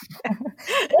 absolutely.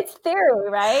 It's theory,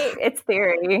 right? It's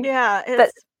theory. Yeah.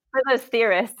 But for those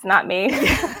theorists, not me.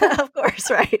 Of course,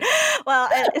 right. Well,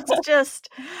 it's just,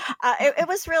 it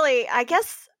was really, I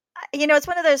guess, it's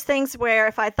one of those things where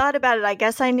if I thought about it, I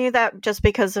guess I knew that just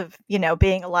because of,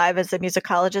 being alive as a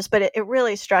musicologist, but it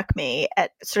really struck me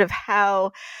at sort of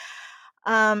how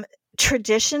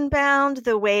tradition bound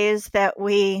the ways that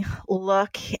we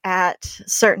look at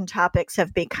certain topics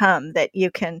have become, that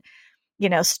you can,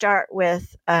 start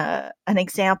with an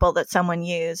example that someone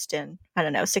used in,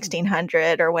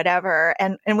 1600 or whatever.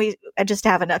 And we just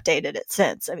haven't updated it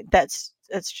since. I mean, it's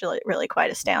really, really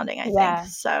quite astounding, I think.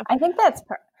 So I think that's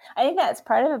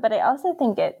part of it, but I also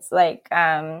think it's like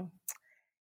I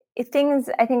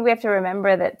think we have to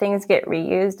remember that things get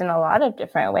reused in a lot of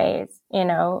different ways.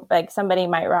 Like somebody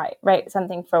might write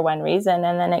something for one reason,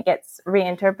 and then it gets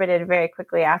reinterpreted very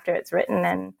quickly after it's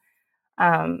written,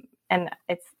 and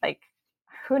it's like,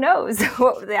 who knows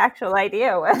what the actual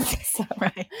idea was. So.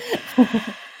 Right.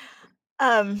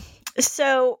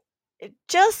 So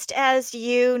just as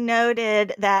you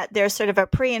noted that there's sort of a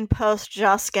pre and post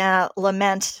Josquin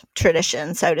lament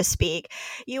tradition, so to speak,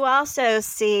 you also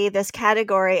see this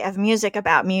category of music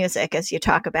about music, as you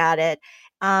talk about it,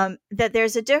 that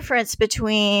there's a difference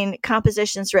between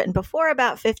compositions written before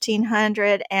about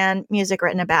 1500 and music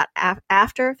written about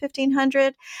after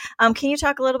 1500. Can you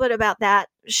talk a little bit about that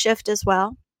shift as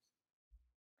well?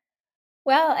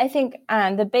 Well, I think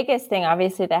the biggest thing,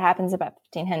 obviously, that happens about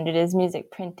 1500 is music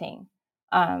printing.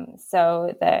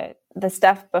 So the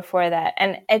stuff before that,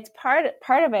 and it's part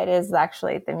of it is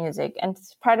actually the music, and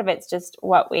part of it's just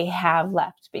what we have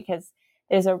left, because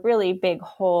there's a really big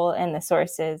hole in the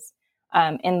sources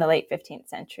in the late 15th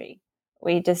century.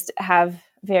 We just have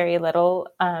very little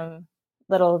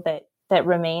that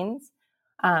remains.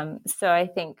 So I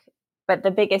think, but the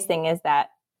biggest thing is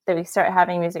that we start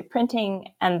having music printing,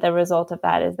 and the result of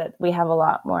that is that we have a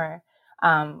lot more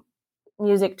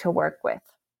music to work with.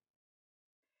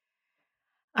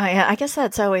 Yeah, I guess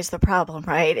that's always the problem,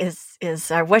 right? Is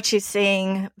what you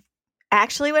sing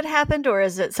actually what happened, or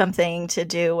is it something to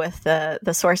do with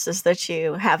the sources that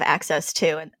you have access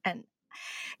to? And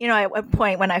at one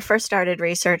point when I first started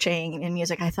researching in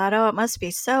music, I thought, oh, it must be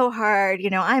so hard.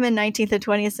 I'm in 19th and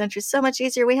 20th century, so much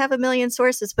easier. We have a million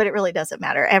sources, but it really doesn't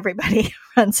matter. Everybody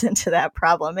runs into that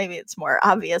problem. Maybe it's more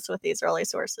obvious with these early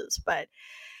sources, but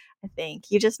I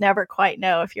think you just never quite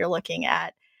know if you're looking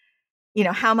at,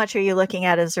 how much are you looking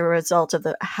at as a result of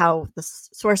how the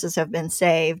sources have been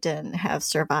saved and have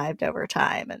survived over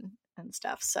time and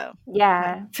stuff. So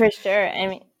yeah, for sure. I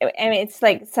mean, it's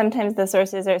like sometimes the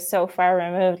sources are so far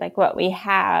removed, like what we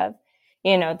have.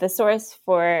 The source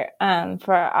for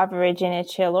Ave Regina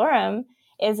Caelorum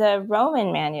is a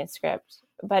Roman manuscript,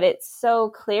 but it's so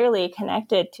clearly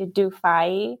connected to Du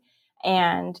Fay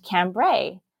and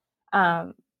Cambrai,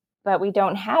 but we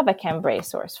don't have a Cambrai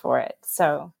source for it.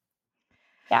 So,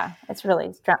 yeah, it's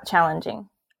really challenging.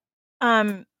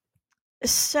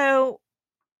 So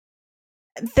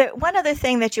one other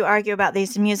thing that you argue about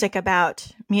these music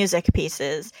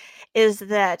pieces is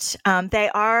that they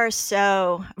are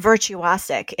so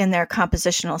virtuosic in their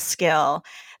compositional skill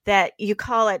that you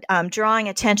call it drawing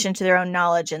attention to their own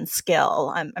knowledge and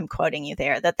skill. I'm quoting you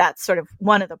there, that's sort of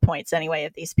one of the points anyway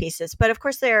of these pieces. But of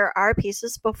course, there are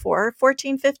pieces before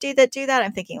 1450 that do that.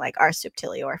 I'm thinking like Ars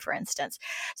Subtilior, for instance.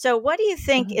 So what do you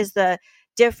think is the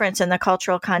difference in the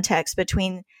cultural context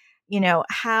between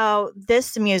how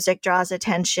this music draws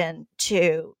attention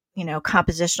to,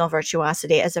 compositional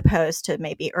virtuosity as opposed to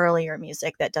maybe earlier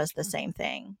music that does the same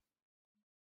thing?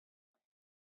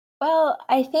 Well,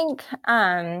 I think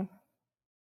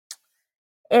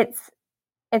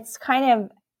it's kind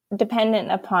of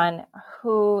dependent upon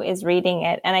who is reading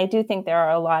it. And I do think there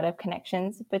are a lot of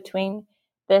connections between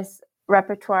this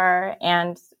repertoire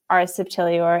and Ars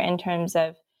Subtilior in terms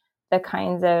of the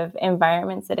kinds of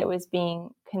environments that it was being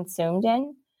consumed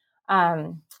in.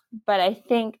 But I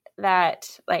think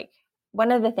that, like,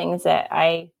 one of the things that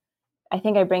I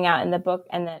think I bring out in the book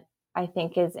and that I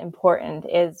think is important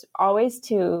is always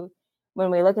to,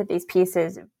 when we look at these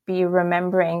pieces, be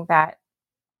remembering that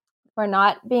we're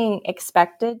not being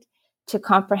expected to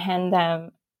comprehend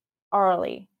them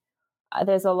orally.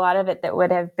 There's a lot of it that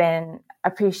would have been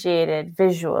appreciated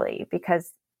visually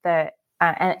because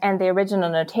and the original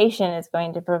notation is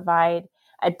going to provide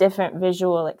a different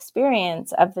visual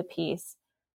experience of the piece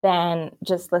than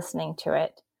just listening to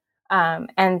it.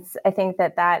 And I think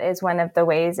that is one of the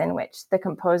ways in which the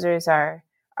composers are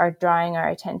drawing our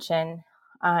attention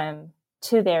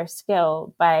to their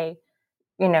skill by,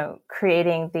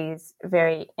 creating these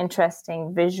very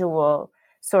interesting visual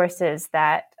sources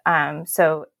that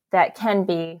can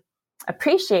be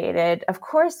appreciated, of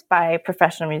course, by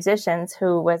professional musicians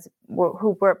who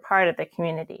were part of the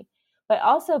community, but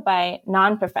also by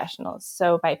non-professionals.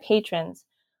 So by patrons,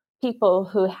 people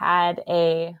who had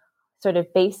a sort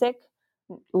of basic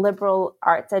liberal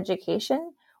arts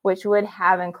education, which would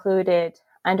have included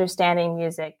understanding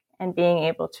music and being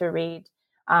able to read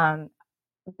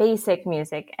basic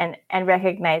music and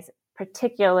recognize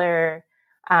particular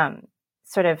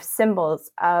sort of symbols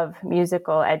of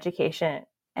musical education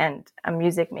and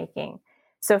music making.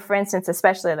 So for instance,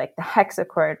 especially like the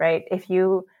hexachord, right? If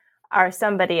you are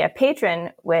a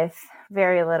patron with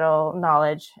very little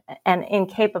knowledge and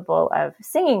incapable of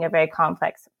singing a very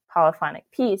complex polyphonic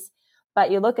piece, but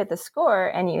you look at the score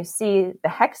and you see the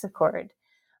hexachord,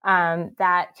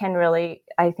 that can really,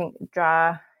 I think,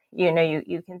 draw, you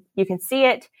can see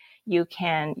it,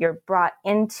 you're brought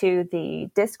into the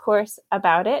discourse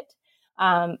about it.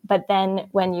 But then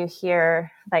when you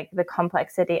hear like the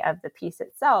complexity of the piece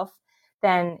itself,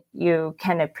 then you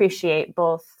can appreciate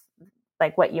both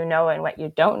like what you know and what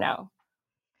you don't know.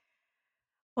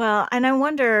 Well, and I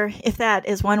wonder if that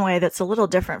is one way that's a little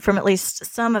different from at least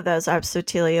some of those Ars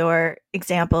Subtilior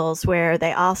examples where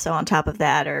they also on top of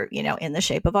that are, in the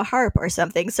shape of a harp or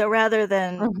something. So rather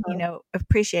than,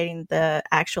 appreciating the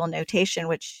actual notation,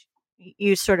 which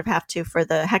you sort of have to for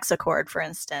the hexachord, for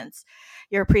instance,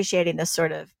 you're appreciating this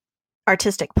sort of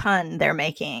artistic pun they're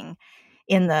making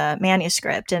in the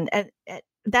manuscript. And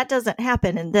that doesn't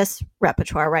happen in this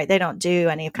repertoire, right? They don't do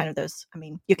any kind of those. I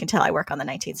mean, you can tell I work on the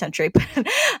 19th century, but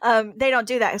they don't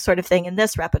do that sort of thing in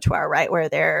this repertoire, right? Where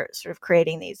they're sort of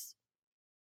creating these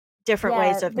different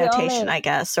ways of notation, I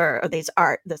guess, or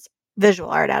this visual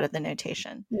art out of the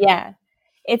notation. Yeah.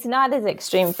 It's not as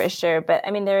extreme for sure, but I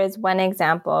mean, there is one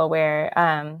example where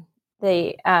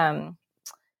the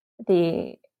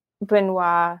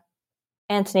Brunois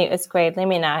Antony Usque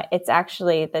Limina, it's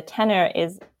actually, the tenor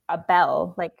is a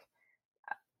bell, like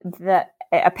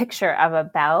a picture of a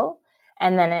bell,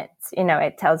 and then it's,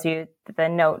 it tells you the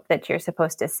note that you're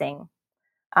supposed to sing.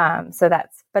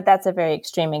 That's a very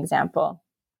extreme example.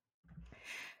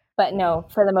 But no,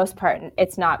 for the most part,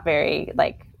 it's not very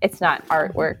it's not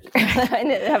artwork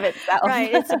in and of itself.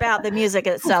 Right. It's about the music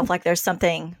itself. Like there's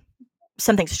something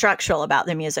structural about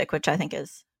the music, which I think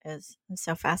is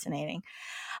so fascinating.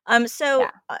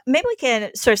 Maybe we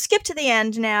can sort of skip to the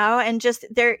end now, and just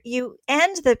there you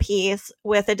end the piece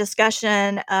with a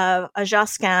discussion of a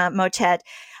Josquin motet,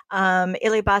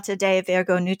 Ilibata de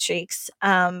Vergonutrix,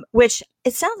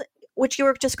 which you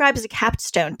were described as a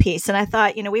capstone piece. And I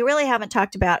thought, we really haven't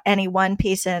talked about any one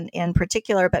piece in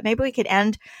particular, but maybe we could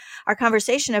end our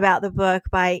conversation about the book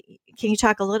can you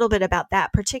talk a little bit about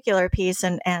that particular piece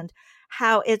and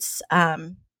how it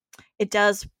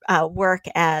does work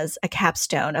as a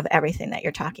capstone of everything that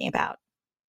you're talking about?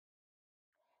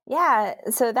 Yeah.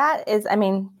 So that is,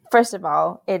 first of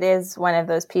all, it is one of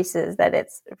those pieces that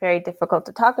it's very difficult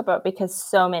to talk about because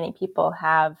so many people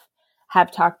have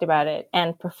talked about it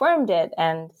and performed it.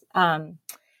 And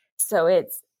so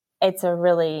it's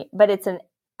an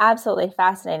absolutely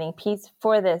fascinating piece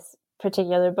for this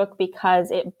particular book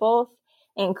because it both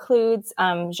includes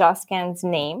Josquin's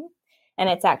name, and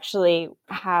it's actually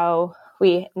how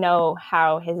we know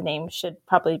how his name should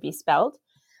probably be spelled.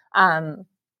 And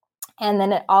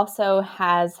then it also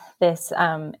has this,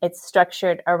 it's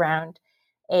structured around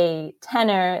a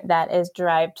tenor that is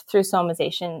derived through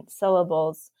solmization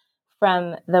syllables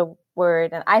from the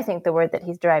word, and I think the word that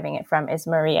he's deriving it from is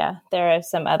Maria. There are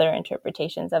some other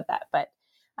interpretations of that, but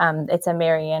it's a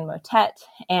Marian motet,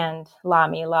 and La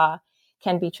Mi La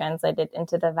can be translated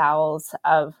into the vowels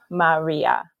of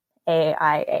Maria,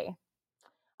 A-I-A.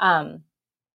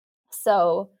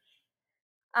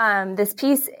 This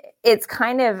piece, it's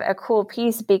kind of a cool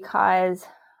piece because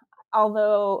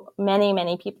although many,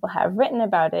 many people have written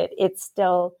about it, it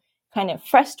still kind of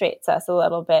frustrates us a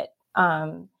little bit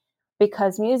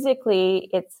because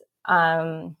musically it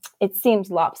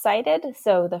seems lopsided.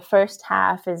 So the first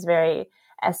half is very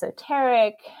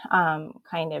esoteric,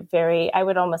 kind of very, I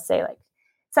would almost say, like,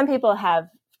 some people have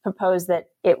proposed that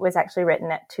it was actually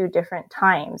written at two different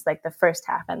times, like the first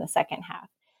half and the second half.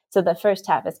 So the first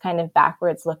half is kind of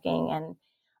backwards looking and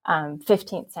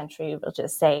 15th century, we'll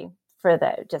just say,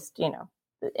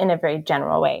 in a very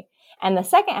general way. And the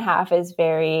second half is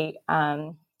very,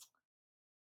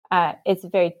 it's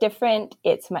very different.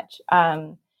 It's much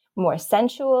more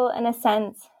sensual in a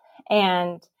sense.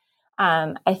 And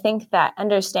I think that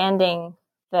understanding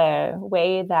the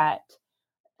way that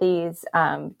these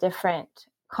different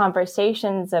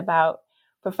conversations about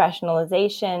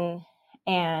professionalization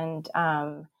and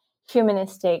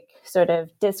humanistic sort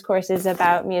of discourses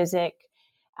about music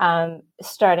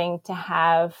starting to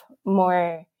have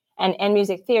more, and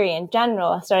music theory in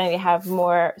general, starting to have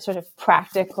more sort of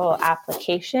practical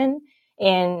application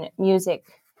in music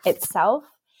itself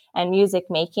and music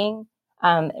making.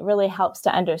 It really helps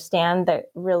to understand the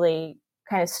really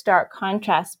kind of stark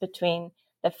contrast between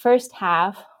the first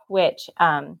half, which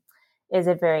is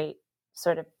a very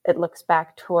sort of, it looks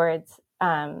back towards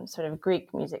sort of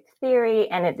Greek music theory,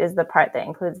 and it is the part that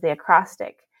includes the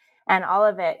acrostic. And all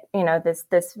of it,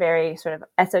 this very sort of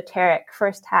esoteric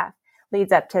first half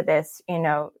leads up to this,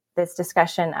 this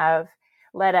discussion of,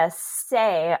 let us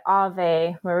say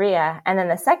Ave Maria. And then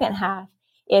the second half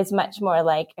is much more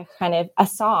like a kind of a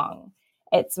song.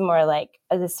 It's more like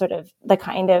this sort of the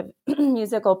kind of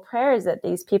musical prayers that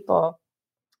these people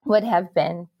would have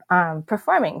been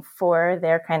performing for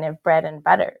their kind of bread and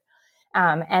butter.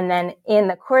 And then in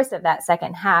the course of that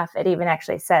second half, it even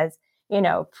actually says,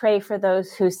 pray for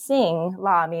those who sing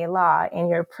La Mi La in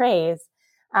your praise,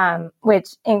 which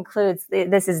includes,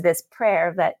 this is this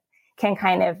prayer that can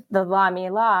kind of, the La Mi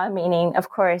La, meaning, of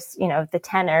course, the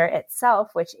tenor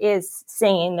itself, which is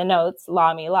singing the notes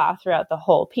La Mi La throughout the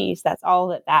whole piece. That's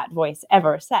all that voice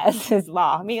ever says is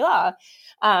La Mi La.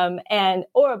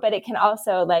 But it can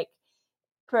also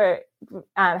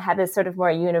have this sort of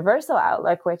more universal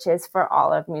outlook, which is for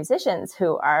all of musicians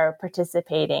who are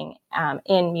participating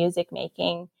in music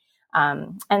making.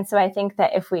 And so I think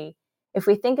that if we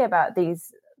think about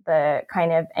the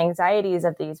kind of anxieties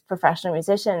of these professional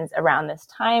musicians around this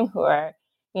time who are,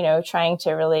 trying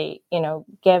to really,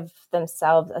 give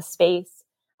themselves a space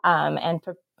and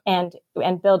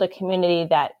build a community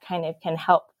that kind of can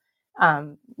help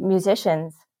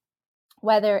musicians,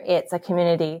 whether it's a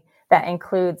community that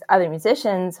includes other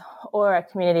musicians or a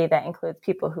community that includes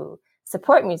people who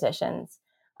support musicians.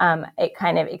 It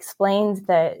kind of explains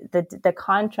the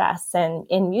contrasts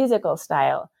in musical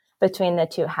style between the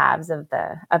two halves of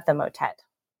the motet.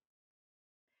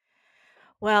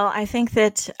 Well, I think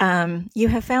that you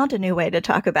have found a new way to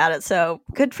talk about it, so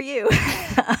good for you.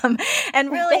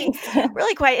 And really,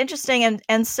 really quite interesting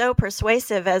and so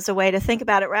persuasive as a way to think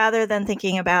about it, rather than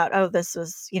thinking about, oh, this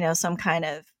was, some kind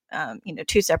of,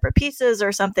 two separate pieces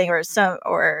or something, or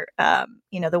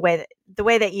the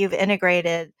way that you've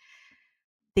integrated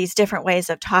these different ways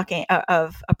of talking,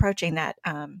 of approaching that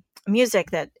music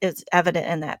that is evident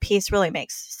in that piece really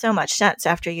makes so much sense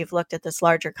after you've looked at this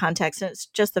larger context. And it's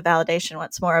just the validation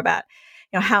once more about,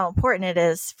 how important it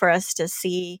is for us to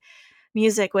see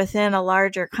music within a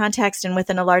larger context and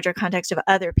within a larger context of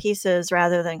other pieces,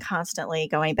 rather than constantly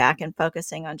going back and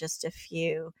focusing on just a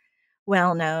few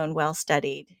well-known,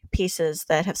 well-studied pieces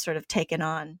that have sort of taken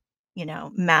on,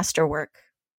 masterwork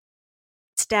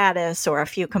status, or a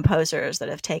few composers that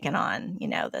have taken on,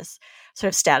 this sort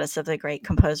of status of the great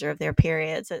composer of their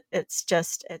periods. It's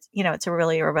a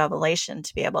really a revelation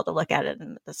to be able to look at it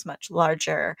in this much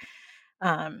larger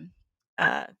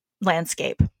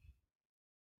landscape.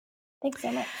 Thanks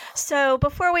so much. So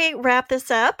before we wrap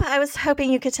this up, I was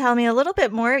hoping you could tell me a little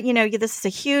bit more. This is a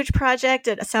huge project.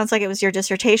 It sounds like it was your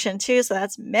dissertation too. So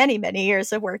that's many, many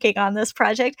years of working on this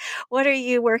project. What are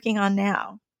you working on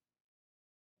now?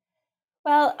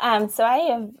 Well, so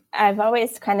I've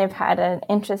always kind of had an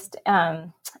interest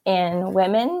in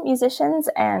women musicians,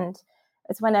 and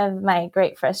it's one of my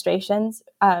great frustrations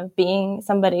of being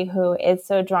somebody who is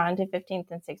so drawn to 15th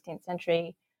and 16th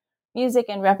century music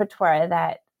and repertoire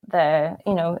that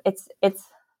it's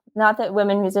not that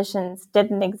women musicians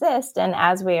didn't exist, and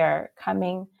as we are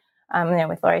coming,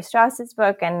 with Laurie Strauss's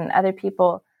book and other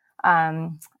people's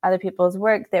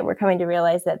work, that we're coming to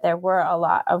realize that there were a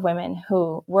lot of women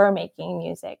who were making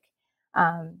music.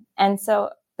 And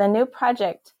so the new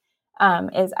project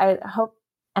is,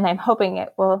 I'm hoping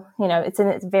it will, it's in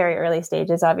its very early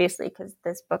stages, obviously, because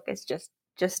this book is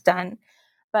just done.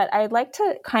 But I'd like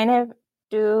to kind of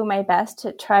do my best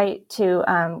to try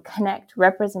to connect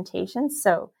representations.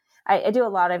 So I do a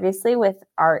lot, obviously, with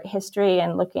art history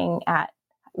and looking at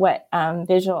what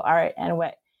visual art and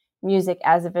what music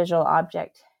as a visual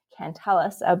object can tell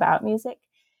us about music.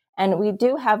 And we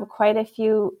do have quite a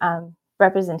few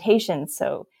representations,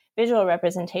 so visual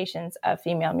representations of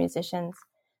female musicians.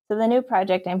 So the new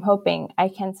project, I'm hoping I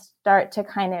can start to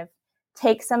kind of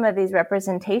take some of these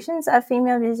representations of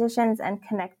female musicians and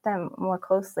connect them more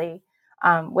closely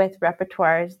with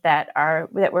repertoires that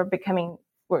we're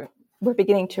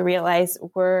beginning to realize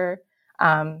were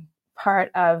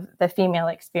part of the female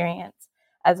experience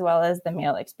as well as the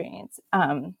male experience.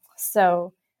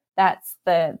 So that's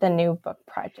the new book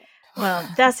project. Well,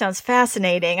 that sounds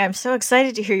fascinating. I'm so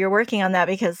excited to hear you're working on that,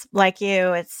 because like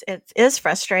you, it is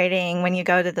frustrating when you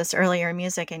go to this earlier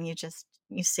music and you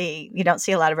don't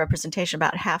see a lot of representation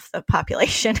about half the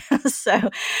population. So,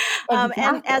 Exactly.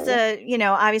 And as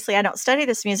obviously I don't study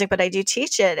this music, but I do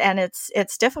teach it, and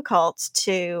it's difficult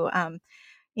to,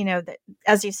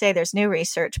 as you say, there's new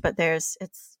research, but there's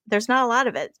not a lot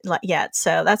of it yet.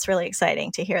 So that's really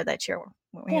exciting to hear that you're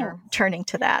turning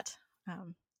to that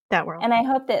world. And I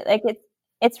hope that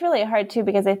it's really hard too,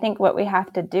 because I think what we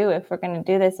have to do if we're going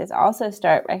to do this is also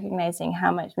start recognizing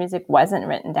how much music wasn't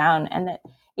written down, and that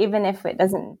even if it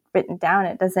doesn't written down,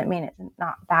 it doesn't mean it's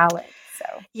not valid. So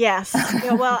yes,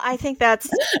 well, I think that's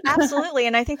absolutely,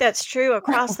 and I think that's true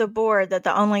across the board, that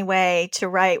the only way to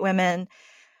write women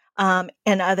and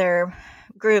other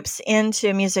groups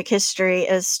into music history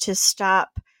is to stop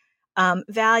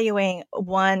valuing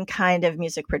one kind of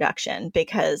music production,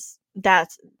 because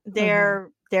that's there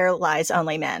lies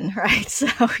only men, right? So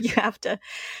you have to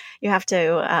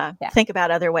think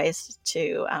about other ways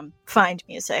to find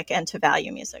music and to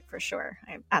value music, for sure.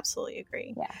 I absolutely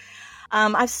agree. Yeah.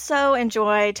 I've so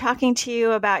enjoyed talking to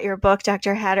you about your book,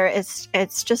 Dr. Hatter.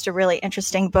 It's just a really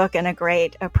interesting book and a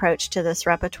great approach to this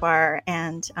repertoire.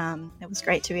 And it was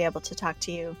great to be able to talk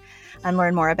to you and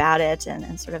learn more about it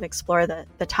and sort of explore the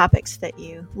topics that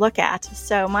you look at.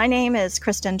 So my name is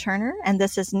Kristen Turner, and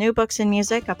this is New Books in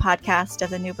Music, a podcast of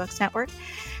the New Books Network.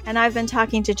 And I've been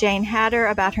talking to Jane Hatter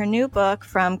about her new book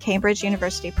from Cambridge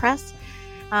University Press,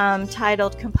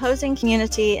 titled Composing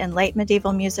Community in Late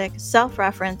Medieval Music,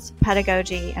 Self-Reference,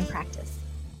 Pedagogy, and Practice.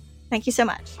 Thank you so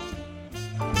much.